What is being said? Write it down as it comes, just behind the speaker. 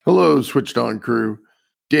Hello, Switched On crew.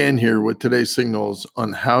 Dan here with today's signals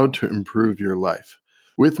on how to improve your life.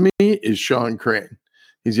 With me is Sean Crane.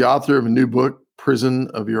 He's the author of a new book, Prison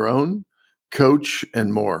of Your Own, Coach,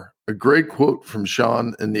 and More. A great quote from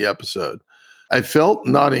Sean in the episode. I felt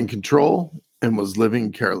not in control and was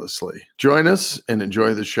living carelessly. Join us and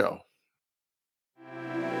enjoy the show.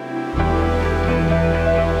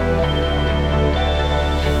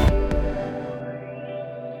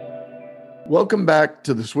 Welcome back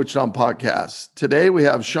to the Switched On podcast. Today we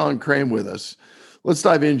have Sean Crane with us. Let's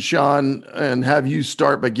dive in, Sean, and have you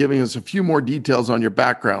start by giving us a few more details on your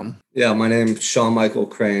background. Yeah, my name is Sean Michael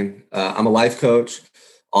Crane. I'm a life coach,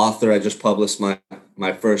 author. I just published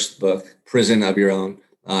my first book, Prison of Your Own.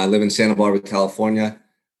 I live in Santa Barbara, California.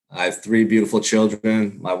 I have 3 beautiful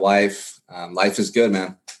children, my wife. Life is good,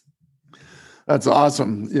 man. That's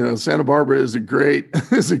awesome. You know, Santa Barbara is a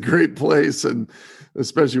great place, and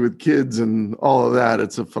especially with kids and all of that,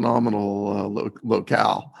 it's a phenomenal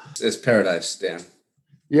locale. It's paradise, Dan.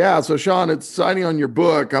 Yeah. So Sean, it's signing on your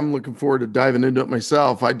book. I'm looking forward to diving into it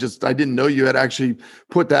myself. I didn't know you had actually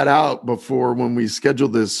put that out before when we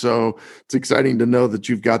scheduled this. So it's exciting to know that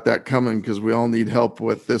you've got that coming, because we all need help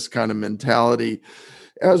with this kind of mentality.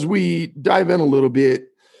 As we dive in a little bit,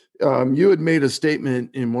 you had made a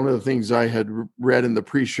statement in one of the things I had read in the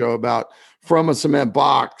pre-show about from a cement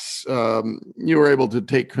box, you were able to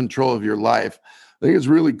take control of your life. I think it's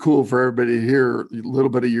really cool for everybody to hear a little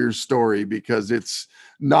bit of your story, because it's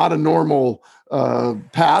not a normal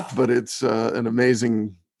path, but it's an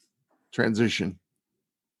amazing transition.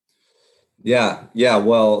 Yeah.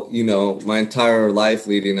 Well, my entire life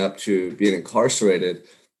leading up to being incarcerated,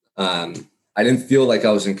 I didn't feel like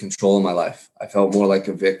I was in control of my life. I felt more like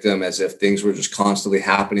a victim, as if things were just constantly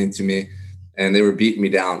happening to me and they were beating me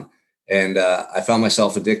down. And I found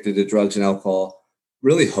myself addicted to drugs and alcohol,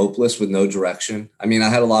 really hopeless with no direction. I mean, I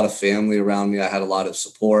had a lot of family around me. I had a lot of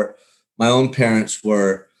support. My own parents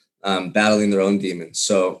were battling their own demons.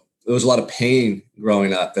 So there was a lot of pain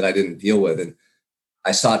growing up that I didn't deal with. And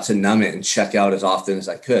I sought to numb it and check out as often as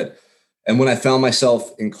I could. And when I found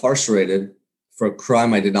myself incarcerated for a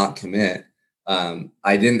crime I did not commit,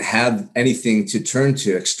 I didn't have anything to turn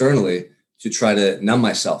to externally to try to numb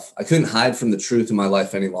myself. I couldn't hide from the truth in my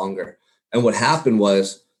life any longer. And what happened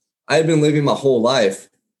was, I had been living my whole life,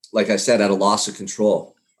 like I said, at a loss of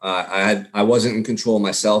control. I wasn't in control of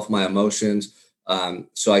myself, my emotions.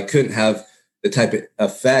 So I couldn't have the type of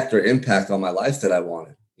effect or impact on my life that I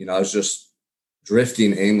wanted. I was just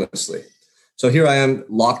drifting aimlessly. So here I am,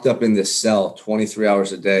 locked up in this cell 23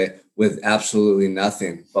 hours a day with absolutely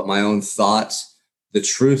nothing but my own thoughts. The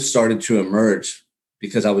truth started to emerge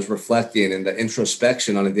because I was reflecting, and the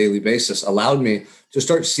introspection on a daily basis allowed me to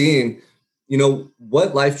start seeing,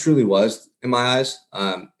 what life truly was in my eyes,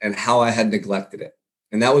 and how I had neglected it.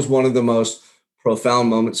 And that was one of the most profound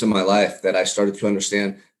moments in my life, that I started to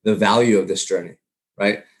understand the value of this journey,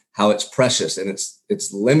 right? How it's precious and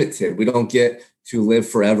it's limited. We don't get to live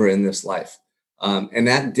forever in this life. And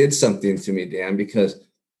that did something to me, Dan, because,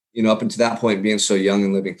 up until that point, being so young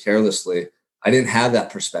and living carelessly, I didn't have that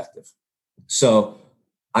perspective. So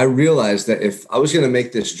I realized that if I was going to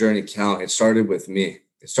make this journey count, it started with me.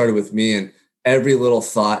 It started with me, and every little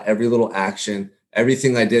thought, every little action,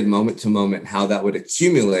 everything I did moment to moment, how that would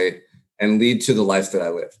accumulate and lead to the life that I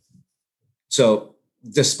live. So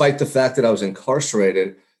despite the fact that I was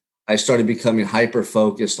incarcerated, I started becoming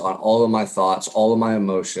hyper-focused on all of my thoughts, all of my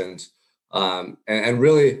emotions, and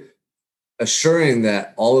really assuring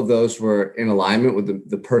that all of those were in alignment with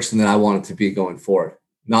the person that I wanted to be going forward,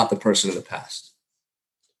 not the person of the past.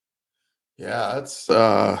 Yeah, that's.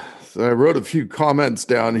 So I wrote a few comments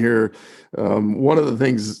down here. One of the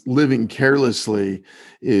things, living carelessly,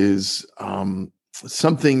 is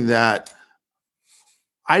something that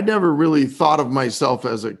I never really thought of myself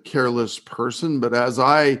as a careless person, but as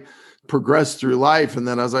I progressed through life, and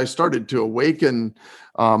then as I started to awaken,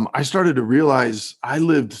 I started to realize I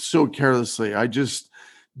lived so carelessly. I just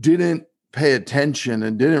didn't pay attention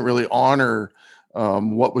and didn't really honor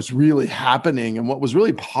what was really happening and what was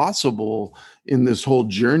really possible in this whole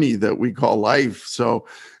journey that we call life. So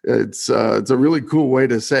it's a really cool way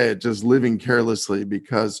to say it, just living carelessly,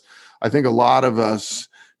 because I think a lot of us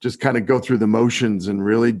just kind of go through the motions and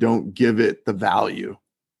really don't give it the value.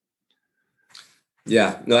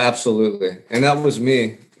 Yeah, no, absolutely. And that was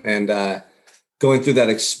me. And going through that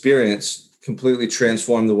experience completely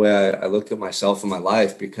transformed the way I looked at myself and my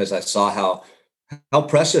life, because I saw how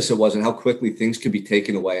precious it was and how quickly things could be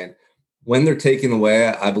taken away. And when they're taken away,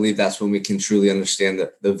 I believe that's when we can truly understand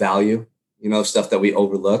the value, stuff that we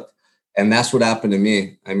overlooked. And that's what happened to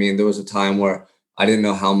me. I mean, there was a time where I didn't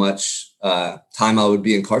know how much time I would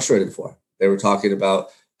be incarcerated for. They were talking about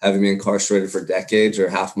having me incarcerated for decades or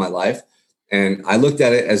half my life. And I looked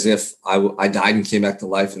at it as if I died and came back to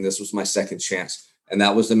life, and this was my second chance. And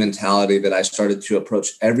that was the mentality that I started to approach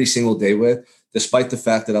every single day with, despite the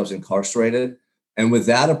fact that I was incarcerated. And with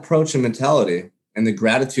that approach and mentality and the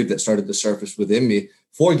gratitude that started to surface within me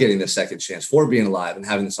for getting this second chance, for being alive and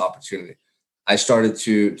having this opportunity, I started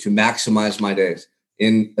to maximize my days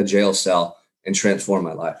in a jail cell and transform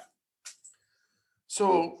my life.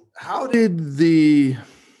 So how did the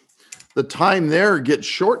time there get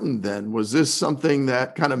shortened then? Was this something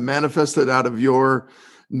that kind of manifested out of your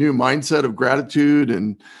new mindset of gratitude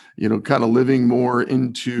and, kind of living more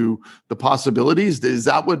into the possibilities? Was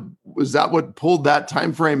that what pulled that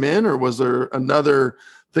time frame in, or was there another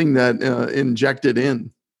thing that injected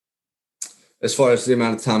in? As far as the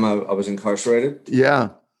amount of time I was incarcerated? Yeah.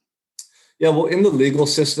 Yeah, well, in the legal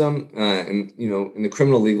system, in the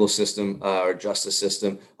criminal legal system or justice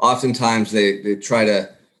system, oftentimes they try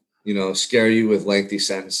to, scare you with lengthy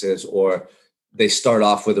sentences, or they start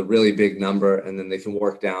off with a really big number and then they can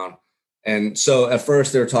work down. And so at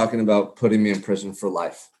first they were talking about putting me in prison for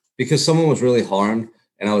life because someone was really harmed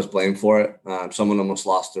and I was blamed for it. Someone almost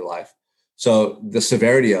lost their life. So the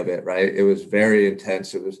severity of it, right? It was very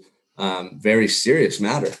intense. It was very serious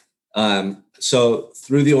matter. So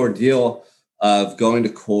through the ordeal of going to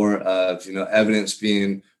court, of evidence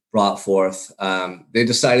being brought forth, they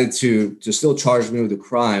decided to still charge me with a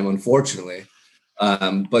crime, unfortunately,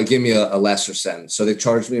 but give me a lesser sentence. So they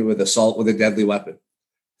charged me with assault with a deadly weapon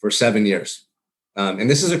for 7 years, and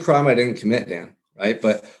this is a crime I didn't commit, Dan. Right,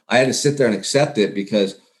 but I had to sit there and accept it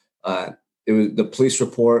because it was the police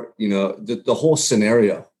report. The whole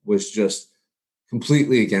scenario was just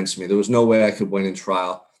completely against me. There was no way I could win in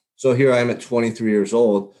trial. So here I am at 23 years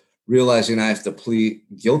old, realizing I have to plead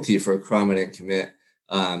guilty for a crime I didn't commit.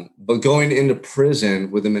 But going into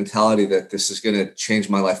prison with the mentality that this is going to change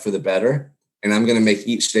my life for the better, and I'm going to make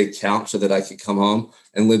each day count so that I could come home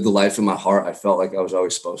and live the life in my heart I felt like I was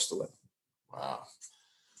always supposed to live. Wow.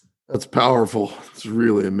 That's powerful. It's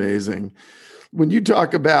really amazing. When you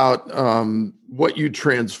talk about what you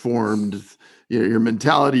transformed, your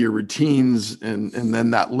mentality, your routines, and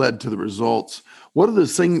then that led to the results. What are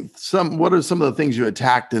what are some of the things you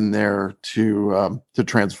attacked in there to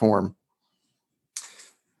transform?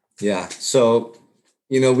 Yeah. So,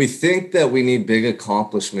 we think that we need big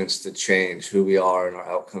accomplishments to change who we are and our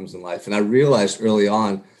outcomes in life. And I realized early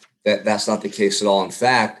on that that's not the case at all. In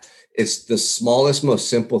fact, it's the smallest, most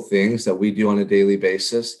simple things that we do on a daily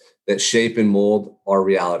basis that shape and mold our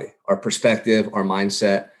reality, our perspective, our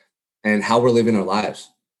mindset, and how we're living our lives.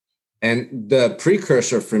 And the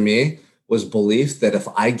precursor for me was belief that if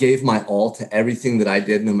I gave my all to everything that I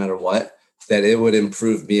did, no matter what, that it would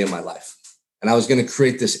improve me and my life. And I was going to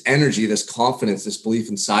create this energy, this confidence, this belief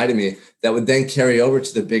inside of me that would then carry over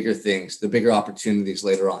to the bigger things, the bigger opportunities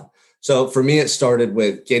later on. So for me, it started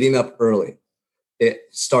with getting up early. It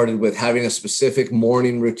started with having a specific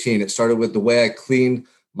morning routine. It started with the way I cleaned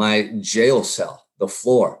my jail cell, the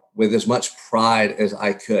floor, with as much pride as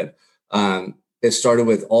I could. It started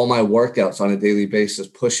with all my workouts on a daily basis,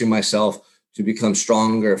 pushing myself to become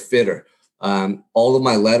stronger, fitter. All of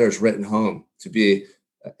my letters written home to be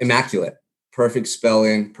immaculate, perfect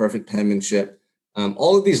spelling, perfect penmanship.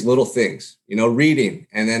 All of these little things, reading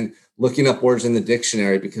and then looking up words in the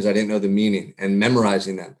dictionary because I didn't know the meaning and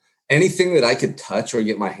memorizing them. Anything that I could touch or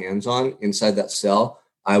get my hands on inside that cell,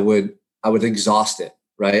 I would exhaust it,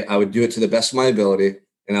 right? I would do it to the best of my ability,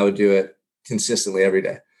 and I would do it consistently every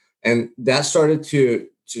day. And that started to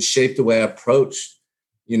shape the way I approached,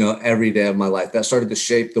 every day of my life. That started to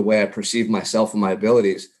shape the way I perceived myself and my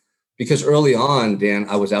abilities. Because early on, Dan,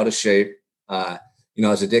 I was out of shape. I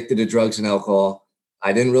was addicted to drugs and alcohol.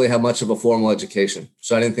 I didn't really have much of a formal education,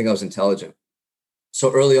 so I didn't think I was intelligent.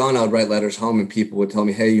 So early on, I would write letters home and people would tell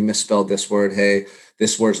me, hey, you misspelled this word. Hey,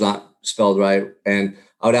 this word's not spelled right. And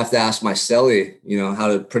I would have to ask my cellie, how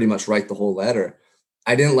to pretty much write the whole letter.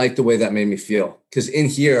 I didn't like the way that made me feel because in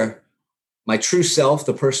here, my true self,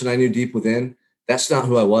 the person I knew deep within, that's not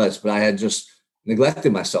who I was, but I had just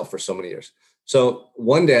neglected myself for so many years. So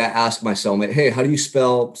one day I asked my cellmate, hey, how do you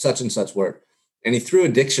spell such and such word? And he threw a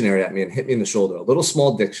dictionary at me and hit me in the shoulder, a little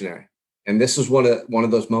small dictionary. And this was one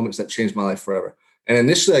of those moments that changed my life forever. And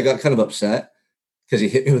initially I got kind of upset because he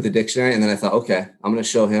hit me with the dictionary. And then I thought, okay, I'm going to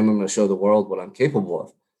show him, I'm going to show the world what I'm capable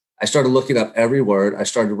of. I started looking up every word. I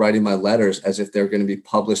started writing my letters as if they were going to be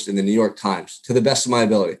published in the New York Times to the best of my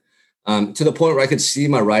ability, to the point where I could see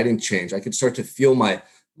my writing change. I could start to feel my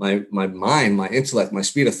mind, my intellect, my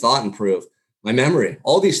speed of thought improve, my memory,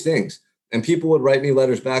 all these things. And people would write me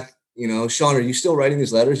letters back, Sean, are you still writing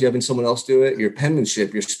these letters? You having someone else do it? Your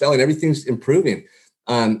penmanship, your spelling, everything's improving.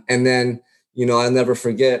 And then, I'll never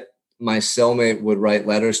forget, my cellmate would write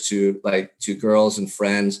letters to girls and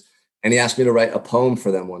friends. And he asked me to write a poem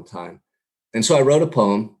for them one time. And so I wrote a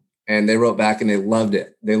poem, and they wrote back and they loved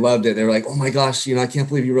it. They loved it. They were like, oh my gosh, I can't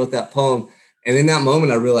believe you wrote that poem. And in that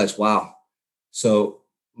moment, I realized, wow. So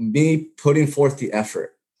me putting forth the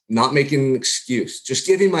effort, not making an excuse, just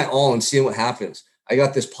giving my all and seeing what happens. I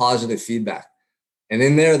got this positive feedback. And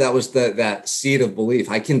in there, that was that seed of belief.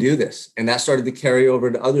 I can do this. And that started to carry over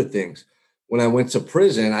to other things. When I went to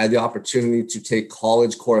prison, I had the opportunity to take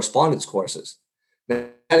college correspondence courses. Now,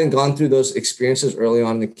 I hadn't gone through those experiences early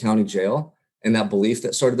on in the county jail, and that belief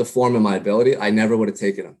that started to form in my ability, I never would have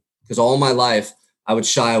taken them. Because all my life, I would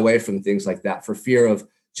shy away from things like that for fear of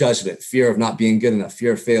judgment, fear of not being good enough,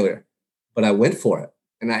 fear of failure. But I went for it.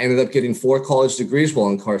 And I ended up getting 4 college degrees while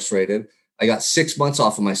incarcerated. I got 6 months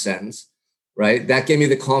off of my sentence, right? That gave me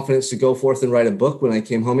the confidence to go forth and write a book when I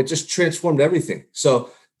came home. It just transformed everything.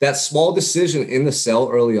 So that small decision in the cell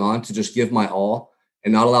early on to just give my all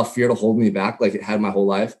and not allow fear to hold me back like it had my whole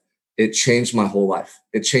life, it changed my whole life.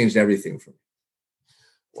 It changed everything for me.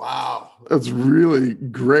 Wow, that's really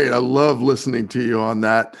great. I love listening to you on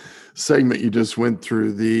that segment you just went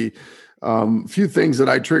through. The few things that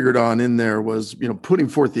I triggered on in there was, putting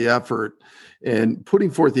forth the effort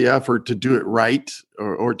to do it right,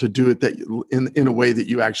 or to do it that in a way that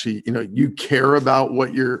you actually, you care about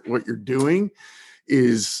what you're doing,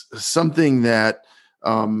 is something that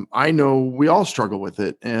I know we all struggle with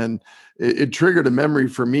it. And it triggered a memory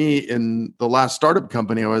for me in the last startup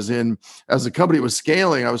company I was in. As the company was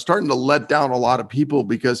scaling, I was starting to let down a lot of people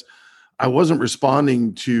because I wasn't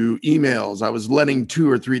responding to emails. I was letting 2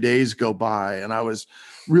 or 3 days go by, and I was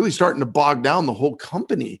really starting to bog down the whole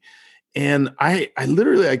company. And I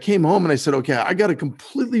literally came home and I said, okay, I got to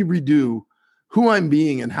completely redo who I'm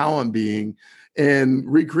being and how I'm being, and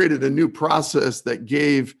recreated a new process that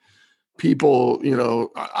gave people,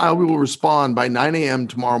 I will respond by 9 a.m.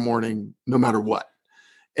 tomorrow morning, no matter what.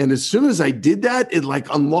 And as soon as I did that, it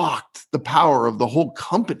unlocked the power of the whole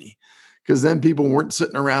company, because then people weren't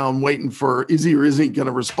sitting around waiting for, is he or isn't he going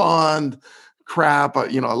to respond? Crap, I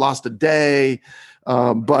lost a day.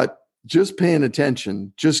 But just paying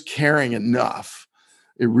attention, just caring enough,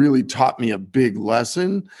 it really taught me a big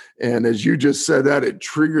lesson. And as you just said that, it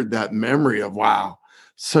triggered that memory of, wow,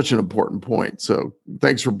 such an important point. So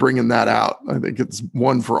thanks for bringing that out. I think it's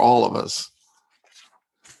one for all of us.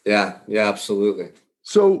 Yeah, absolutely.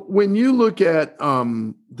 So when you look at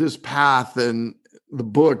this path and the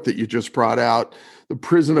book that you just brought out, The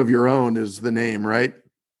Prison of Your Own is the name, right?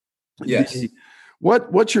 Yes.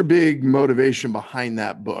 What's your big motivation behind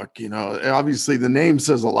that book? Obviously the name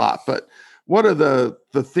says a lot, but what are the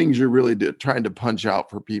things you're really trying to punch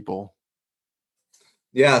out for people?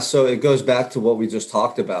 Yeah, so it goes back to what we just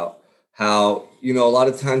talked about, how, a lot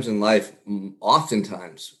of times in life,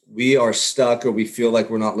 oftentimes we are stuck, or we feel like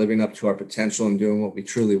we're not living up to our potential and doing what we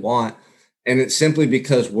truly want. And it's simply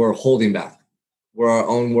because we're holding back. We're our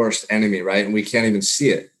own worst enemy, right? And we can't even see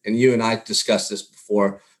it. And you and I discussed this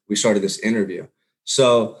before we started this interview.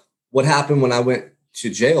 So what happened when I went to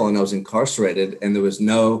jail and I was incarcerated and there was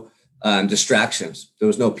no distractions. There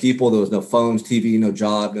was no people, there was no phones, TV, no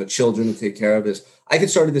job, no children to take care of. I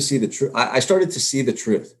started to see the truth. I started to see the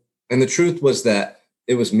truth. And the truth was that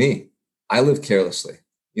it was me. I lived carelessly.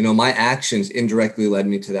 My actions indirectly led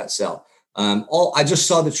me to that cell. I just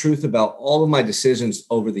saw the truth about all of my decisions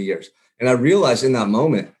over the years. And I realized in that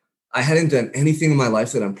moment, I hadn't done anything in my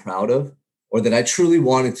life that I'm proud of or that I truly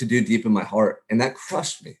wanted to do deep in my heart. And that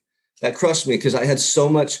crushed me. That crushed me because I had so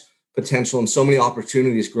much potential and so many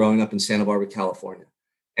opportunities growing up in Santa Barbara, California.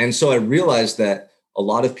 And so I realized that a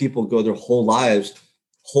lot of people go their whole lives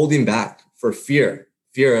holding back for fear,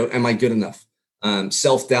 am I good enough?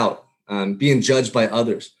 Self-doubt, being judged by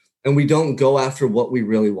others. And we don't go after what we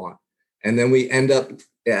really want. And then we end up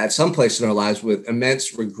at some place in our lives with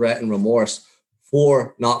immense regret and remorse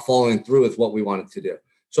for not following through with what we wanted to do.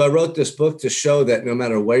 So I wrote this book to show that no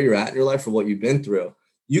matter where you're at in your life or what you've been through,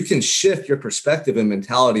 you can shift your perspective and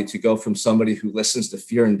mentality to go from somebody who listens to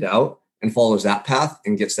fear and doubt and follows that path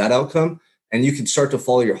and gets that outcome. And you can start to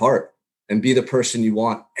follow your heart and be the person you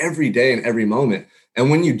want every day and every moment.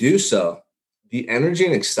 And when you do so, the energy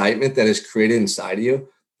and excitement that is created inside of you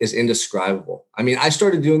is indescribable. I mean, I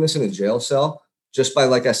started doing this in a jail cell just by,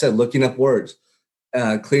 like I said, looking up words,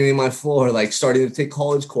 cleaning my floor, starting to take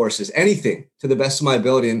college courses, anything to the best of my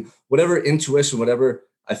ability, and whatever intuition, whatever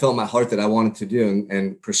I felt in my heart that I wanted to do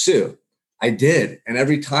and pursue, I did. And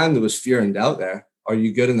every time there was fear and doubt there, are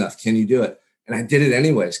you good enough? Can you do it? And I did it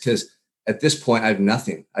anyways, because at this point, I have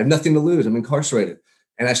nothing. I have nothing to lose. I'm incarcerated.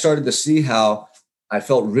 And I started to see how I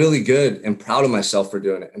felt really good and proud of myself for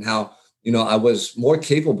doing it, and how, I was more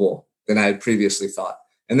capable than I had previously thought.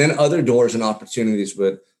 And then other doors and opportunities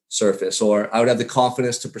would surface, or I would have the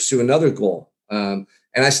confidence to pursue another goal. And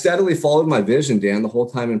I steadily followed my vision, Dan, the whole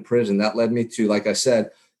time in prison. That led me to, like I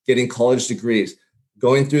said, getting college degrees,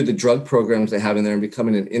 going through the drug programs they have in there, and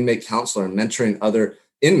becoming an inmate counselor and mentoring other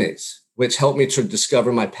inmates, which helped me to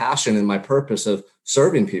discover my passion and my purpose of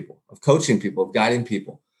serving people, of coaching people, of guiding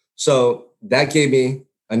people. So that gave me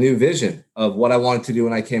a new vision of what I wanted to do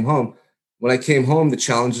when I came home. When I came home, the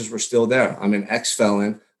challenges were still there. I'm an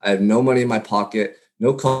ex-felon. I have no money in my pocket,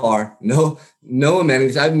 no car, no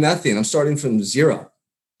amenities. I have nothing. I'm starting from zero.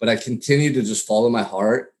 But I continued to just follow my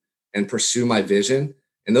heart and pursue my vision.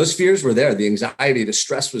 And those fears were there. The anxiety, the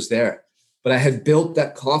stress was there. But I had built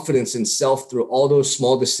that confidence in self through all those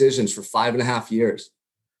small decisions for 5.5 years.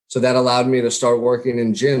 So that allowed me to start working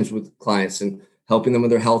in gyms with clients and helping them with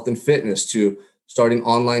their health and fitness, to starting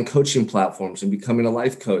online coaching platforms and becoming a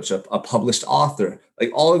life coach, a published author,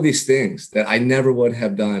 like all of these things that I never would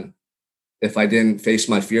have done if I didn't face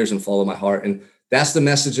my fears and follow my heart. And that's the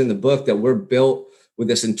message in the book, that we're built with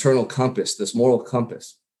this internal compass, this moral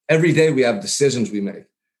compass. Every day we have decisions we make.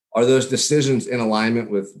 Are those decisions in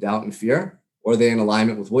alignment with doubt and fear? Or are they in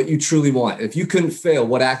alignment with what you truly want? If you couldn't fail,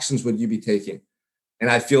 what actions would you be taking? And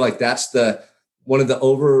I feel like that's one of the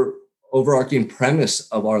overarching premise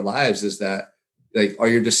of our lives, is that, like, are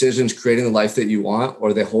your decisions creating the life that you want, or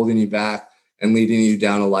are they holding you back and leading you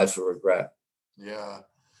down a life of regret? Yeah.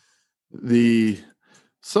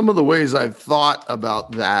 Some of the ways I've thought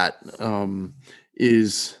about that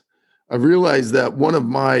is I've realized that one of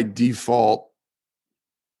my default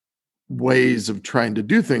ways of trying to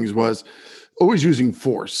do things was always using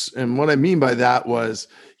force. And what I mean by that was,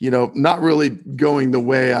 not really going the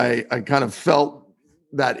way I kind of felt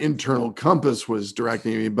that internal compass was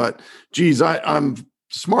directing me, but geez, I'm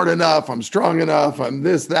smart enough, I'm strong enough, I'm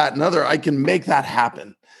this, that, and other. I can make that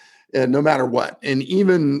happen, and no matter what. And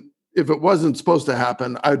even if it wasn't supposed to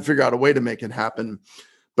happen, I'd figure out a way to make it happen.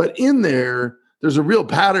 But in there's a real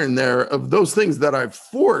pattern there of those things that I've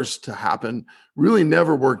forced to happen really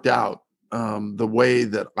never worked out the way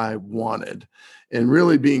that I wanted, and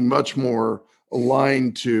really being much more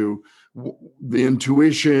aligned to the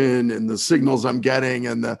intuition and the signals I'm getting,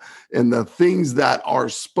 and the things that are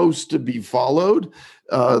supposed to be followed.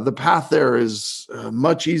 The path there is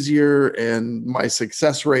much easier, and my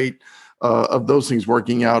success rate of those things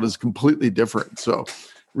working out is completely different. So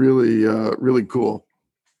really, really cool.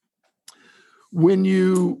 When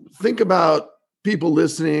you think about people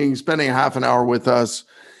listening, spending a half an hour with us,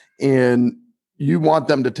 and you want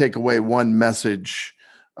them to take away one message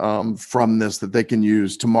from this that they can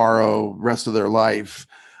use tomorrow, rest of their life,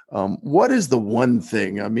 what is the one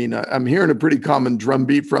thing? I mean, I'm hearing a pretty common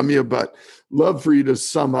drumbeat from you, but love for you to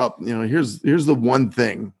sum up, here's the one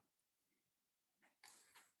thing.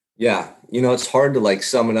 Yeah. It's hard to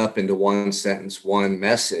sum it up into one sentence, one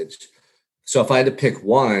message. So if I had to pick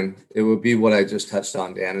one, it would be what I just touched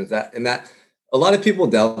on, Dan, is that a lot of people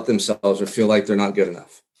doubt themselves or feel like they're not good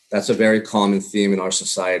enough. That's a very common theme in our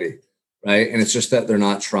society, right? And it's just that they're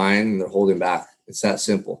not trying and they're holding back. It's that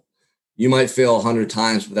simple. You might fail 100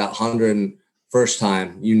 times, but that 101st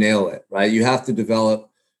time, you nail it, right? You have to develop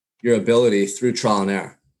your ability through trial and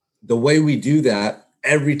error. The way we do that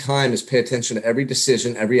every time is pay attention to every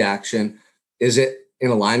decision, every action. Is it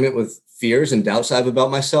in alignment with fears and doubts I have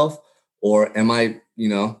about myself? Or am I,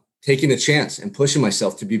 taking a chance and pushing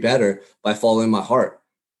myself to be better by following my heart?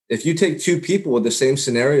 If you take two people with the same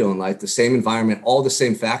scenario in life, the same environment, all the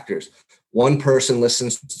same factors, one person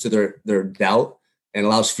listens to their doubt and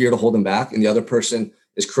allows fear to hold them back, and the other person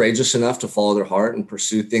is courageous enough to follow their heart and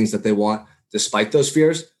pursue things that they want despite those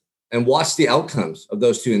fears, and watch the outcomes of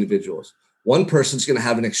those two individuals. One person's going to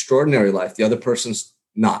have an extraordinary life. The other person's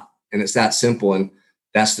not. And it's that simple. And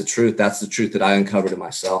that's the truth. That's the truth that I uncovered in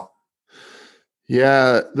myself.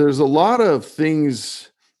 Yeah, there's a lot of things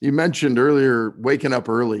you mentioned earlier, waking up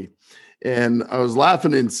early. And I was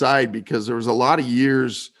laughing inside because there was a lot of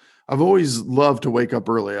years I've always loved to wake up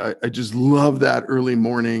early. I just love that early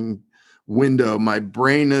morning window. My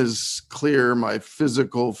brain is clear. My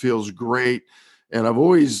physical feels great. And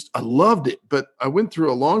I loved it. But I went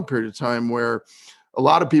through a long period of time where a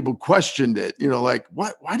lot of people questioned it, like,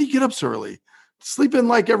 why do you get up so early? Sleep in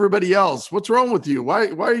like everybody else. What's wrong with you? Why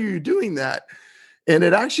are you doing that? And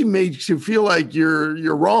it actually makes you feel like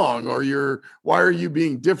you're wrong, or why are you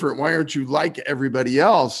being different? Why aren't you like everybody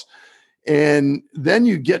else? And then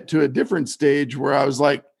you get to a different stage where I was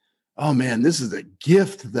like, oh man, this is a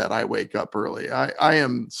gift that I wake up early. I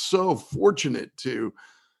am so fortunate to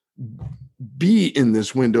be in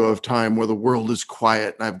this window of time where the world is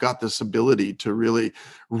quiet and I've got this ability to really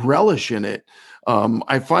relish in it.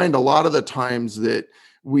 I find a lot of the times that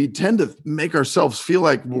we tend to make ourselves feel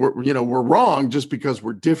like we're wrong just because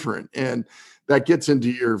we're different. And that gets into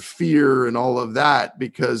your fear and all of that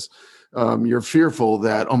because you're fearful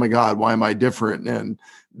that, oh my God, why am I different? And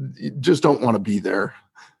you just don't want to be there.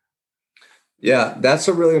 Yeah, that's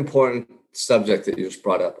a really important subject that you just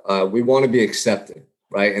brought up. We want to be accepted,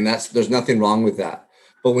 right? And there's nothing wrong with that.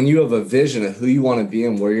 But when you have a vision of who you want to be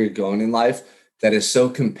and where you're going in life that is so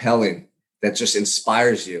compelling, that just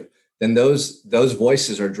inspires you, then those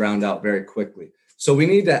voices are drowned out very quickly. So we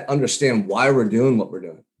need to understand why we're doing what we're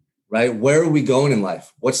doing, right? Where are we going in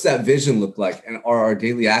life? What's that vision look like? And are our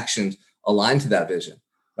daily actions aligned to that vision,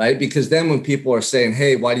 right? Because then when people are saying,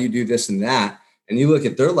 hey, why do you do this and that? And you look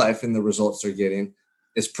at their life and the results they're getting,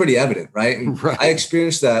 it's pretty evident, right? And Right. I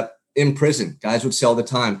experienced that in prison. Guys would say all the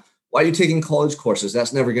time, why are you taking college courses?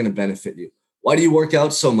 That's never going to benefit you. Why do you work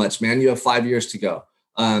out so much, man? You have 5 years to go.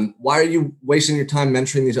 Why are you wasting your time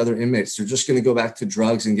mentoring these other inmates? They're just going to go back to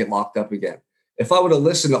drugs and get locked up again. If I would have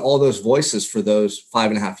listened to all those voices for those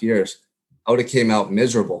 5.5 years, I would have came out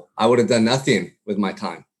miserable. I would have done nothing with my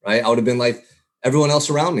time, right? I would have been like everyone else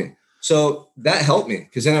around me. So that helped me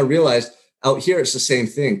because then I realized out here, it's the same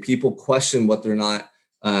thing. People question what they're not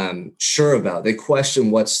sure about. They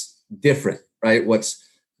question what's different, right? What's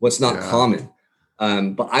not common.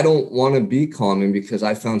 But I don't want to be common because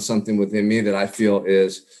I found something within me that I feel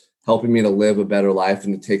is helping me to live a better life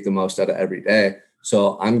and to take the most out of every day.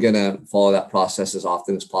 So I'm going to follow that process as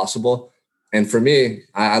often as possible. And for me,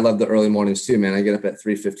 I love the early mornings too, man. I get up at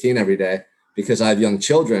 3:15 every day because I have young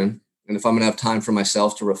children. And if I'm going to have time for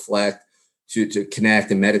myself to reflect, to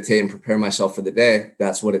connect and meditate and prepare myself for the day,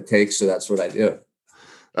 that's what it takes. So that's what I do.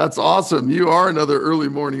 That's awesome. You are another early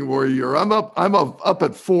morning warrior. I'm up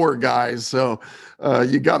at 4, guys. So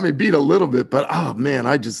you got me beat a little bit, but oh man,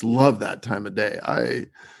 I just love that time of day.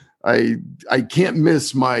 I can't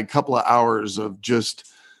miss my couple of hours of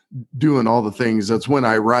just doing all the things. That's when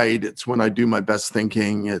I write. It's when I do my best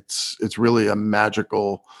thinking. It's really a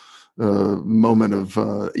magical moment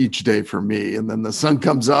of each day for me. And then the sun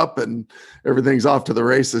comes up and everything's off to the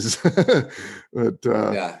races. But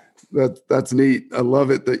Yeah. that's neat. I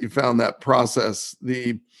love it that you found that process.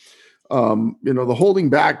 The the holding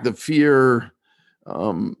back, the fear,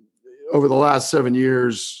 over the last 7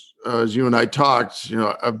 years, as you and I talked,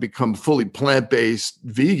 I've become fully plant-based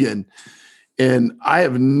vegan, and I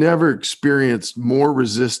have never experienced more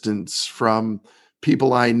resistance from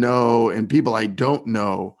people I know and people I don't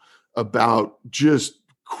know about just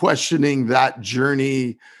questioning that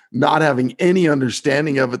journey, not having any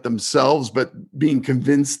understanding of it themselves, but being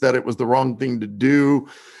convinced that it was the wrong thing to do.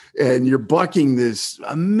 And you're bucking this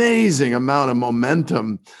amazing amount of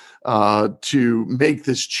momentum to make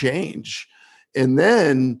this change. And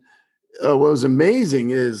then what was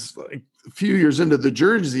amazing is like a few years into the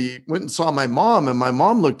Jersey, went and saw my mom, and my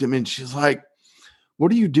mom looked at me and she's like,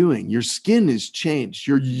 what are you doing? Your skin has changed.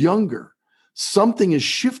 You're younger. Something has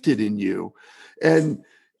shifted in you. And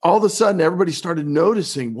all of a sudden, everybody started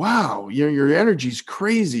noticing, wow, your energy's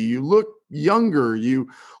crazy. You look younger.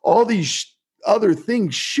 All these other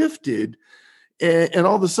things shifted. And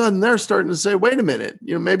all of a sudden, they're starting to say, wait a minute,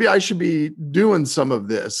 maybe I should be doing some of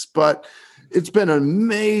this. But it's been an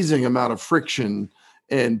amazing amount of friction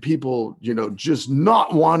and people, just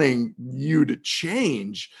not wanting you to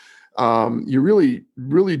change. You really,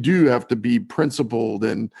 really do have to be principled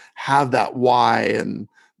and have that why and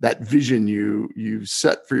that vision you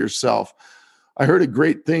set for yourself. I heard a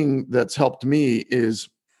great thing that's helped me is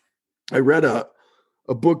I read a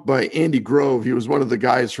book by Andy Grove. He was one of the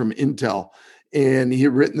guys from Intel, and he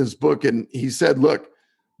had written this book, and he said, look,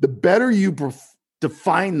 the better you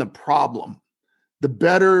define the problem, the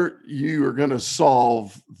better you are going to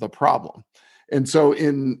solve the problem. And so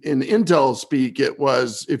in Intel speak, it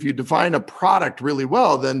was if you define a product really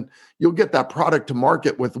well, then you'll get that product to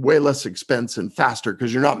market with way less expense and faster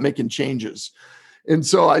because you're not making changes. And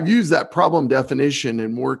so I've used that problem definition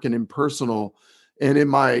in work and in personal. And in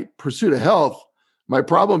my pursuit of health, my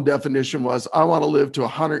problem definition was I want to live to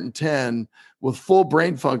 110 with full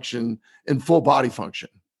brain function and full body function.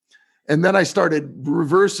 And then I started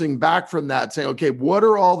reversing back from that, saying, okay, what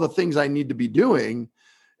are all the things I need to be doing?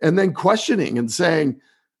 And then questioning and saying,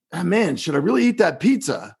 oh, man, should I really eat that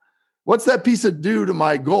pizza? What's that pizza do to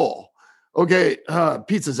my goal? Okay,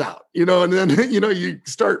 pizza's out, and then, you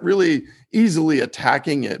start really easily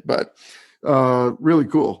attacking it, but really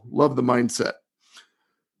cool. Love the mindset.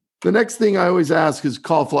 The next thing I always ask is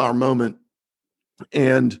cauliflower moment.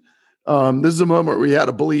 And this is a moment where you had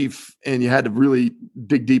a belief and you had to really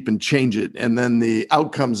dig deep and change it. And then the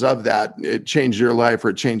outcomes of that, it changed your life or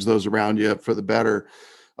it changed those around you for the better.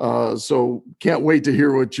 So can't wait to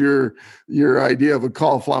hear what your idea of a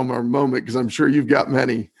cauliflower moment, because I'm sure you've got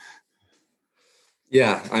many.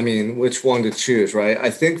 Yeah, I mean, which one to choose, right? I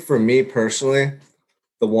think for me personally,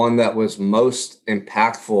 the one that was most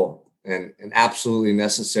impactful and absolutely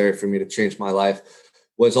necessary for me to change my life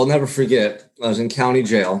was, I'll never forget, I was in county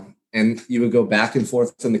jail, and you would go back and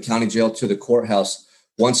forth from the county jail to the courthouse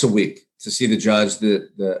once a week to see the judge,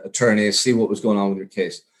 the attorney, see what was going on with your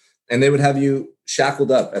case. And they would have you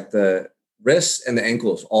shackled up at the wrists and the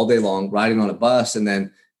ankles all day long, riding on a bus and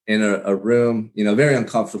then in a room, very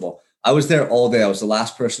uncomfortable. I was there all day. I was the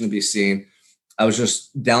last person to be seen. I was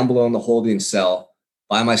just down below in the holding cell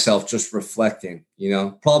by myself, just reflecting,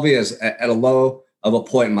 probably at a low of a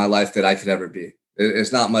point in my life that I could ever be.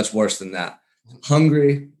 It's not much worse than that.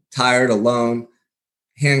 Hungry, tired, alone,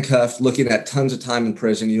 handcuffed, looking at tons of time in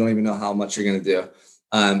prison. You don't even know how much you're going to do.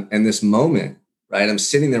 And this moment, right, I'm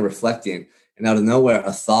sitting there reflecting, and out of nowhere,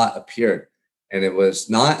 a thought appeared. And it was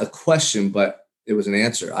not a question, but it was an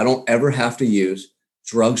answer. I don't ever have to use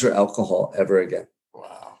drugs or alcohol ever again.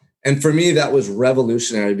 Wow. And for me, that was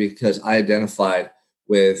revolutionary, because I identified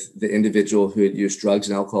with the individual who had used drugs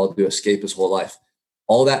and alcohol to escape his whole life.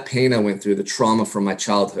 All that pain I went through, the trauma from my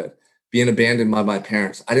childhood, being abandoned by my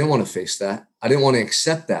parents, I didn't want to face that. I didn't want to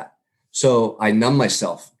accept that. So I numbed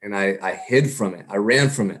myself and I hid from it. I ran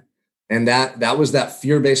from it. And that was that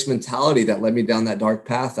fear-based mentality that led me down that dark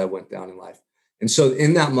path I went down in life. And so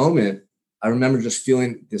in that moment, I remember just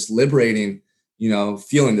feeling this liberating,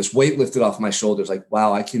 feeling this weight lifted off my shoulders. Like,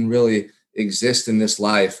 wow, I can really exist in this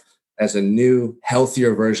life as a new,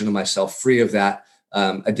 healthier version of myself, free of that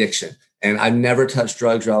addiction. And I've never touched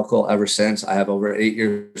drugs or alcohol ever since. I have over 8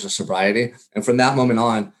 years of sobriety. And from that moment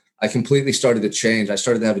on, I completely started to change. I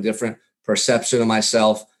started to have a different perception of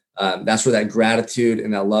myself. That's where that gratitude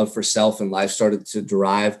and that love for self and life started to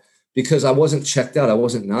derive, because I wasn't checked out. I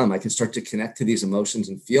wasn't numb. I could start to connect to these emotions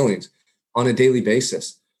and feelings on a daily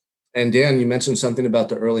basis. And Dan, you mentioned something about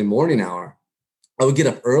the early morning hour. I would get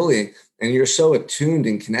up early, and you're so attuned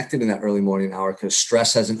and connected in that early morning hour because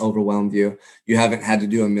stress hasn't overwhelmed you. You haven't had to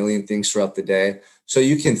do a million things throughout the day. So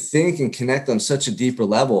you can think and connect on such a deeper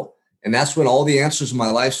level. And that's when all the answers in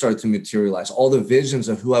my life started to materialize. All the visions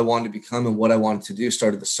of who I wanted to become and what I wanted to do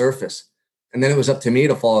started to surface. And then it was up to me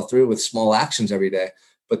to follow through with small actions every day.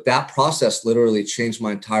 But that process literally changed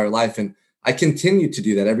my entire life. And I continue to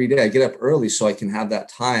do that every day. I get up early so I can have that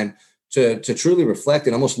time to truly reflect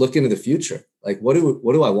and almost look into the future. Like, what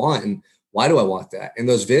do I want? And why do I want that? And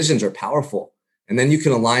those visions are powerful. And then you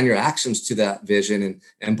can align your actions to that vision and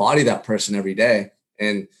embody that person every day.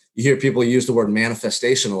 And you hear people use the word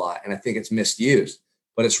manifestation a lot, and I think it's misused,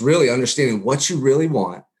 but it's really understanding what you really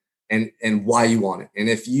want and why you want it. And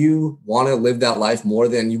if you want to live that life more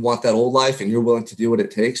than you want that old life and you're willing to do what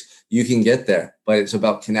it takes, you can get there. But it's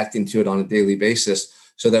about connecting to it on a daily basis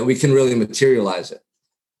so that we can really materialize it.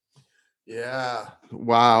 Yeah.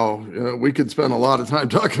 Wow. We could spend a lot of time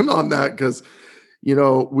talking on that because,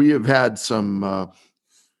 we have had some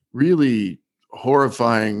really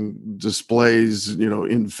horrifying displays,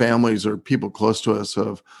 in families or people close to us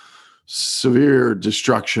of severe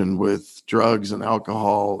destruction with drugs and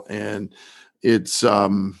alcohol. And it's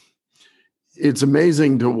amazing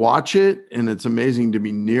to watch it, and it's amazing to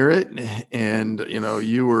be near it. And,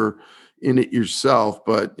 you were in it yourself,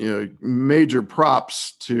 but, major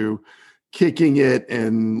props to kicking it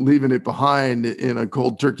and leaving it behind in a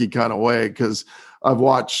cold turkey kind of way. Cause I've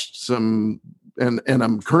watched some, and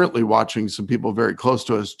I'm currently watching some people very close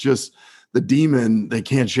to us, just the demon, they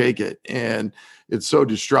can't shake it. And it's so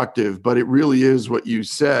destructive, but it really is what you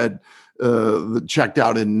said, the checked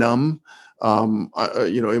out and numb.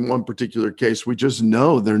 In one particular case, we just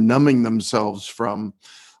know they're numbing themselves from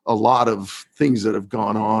a lot of things that have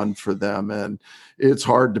gone on for them. And it's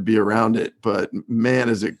hard to be around it, but man,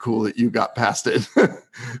 is it cool that you got past it.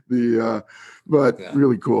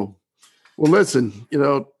 Really cool. Well, listen,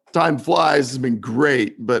 time flies. Has been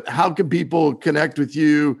great, but how can people connect with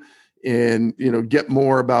you and, get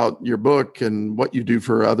more about your book and what you do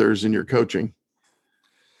for others in your coaching?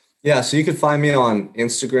 Yeah. So you can find me on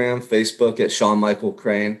Instagram, Facebook at Sean Michael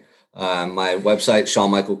Crane. My website,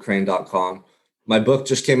 SeanMichaelCrane.com. My book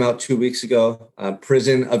just came out 2 weeks ago,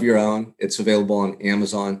 Prison of Your Own. It's available on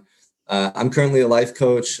Amazon. I'm currently a life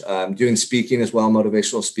coach. I'm doing speaking as well,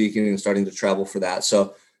 motivational speaking, and starting to travel for that.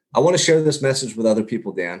 So I want to share this message with other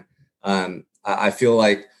people, Dan. I feel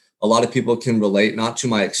like a lot of people can relate not to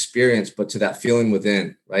my experience, but to that feeling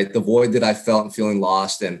within, right? The void that I felt and feeling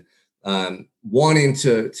lost and wanting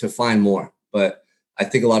to find more. But I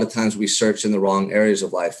think a lot of times we search in the wrong areas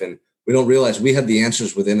of life and we don't realize we have the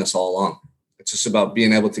answers within us all along. It's just about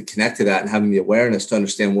being able to connect to that and having the awareness to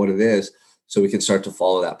understand what it is so we can start to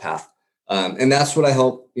follow that path. And that's what I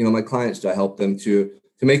help, my clients do. I help them to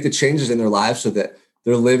make the changes in their lives so that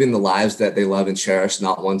they're living the lives that they love and cherish,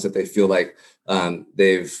 not ones that they feel like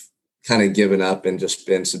they've kind of given up and just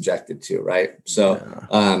been subjected to, right?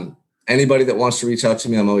 So anybody that wants to reach out to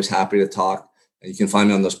me, I'm always happy to talk. You can find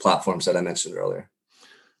me on those platforms that I mentioned earlier.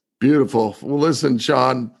 Beautiful. Well, listen,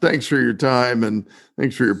 Sean, thanks for your time and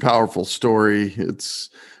thanks for your powerful story.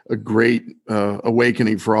 It's a great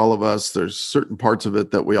awakening for all of us. There's certain parts of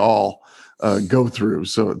it that we all go through.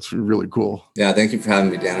 So it's really cool. Yeah. Thank you for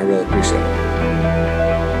having me, Dan. I really appreciate it.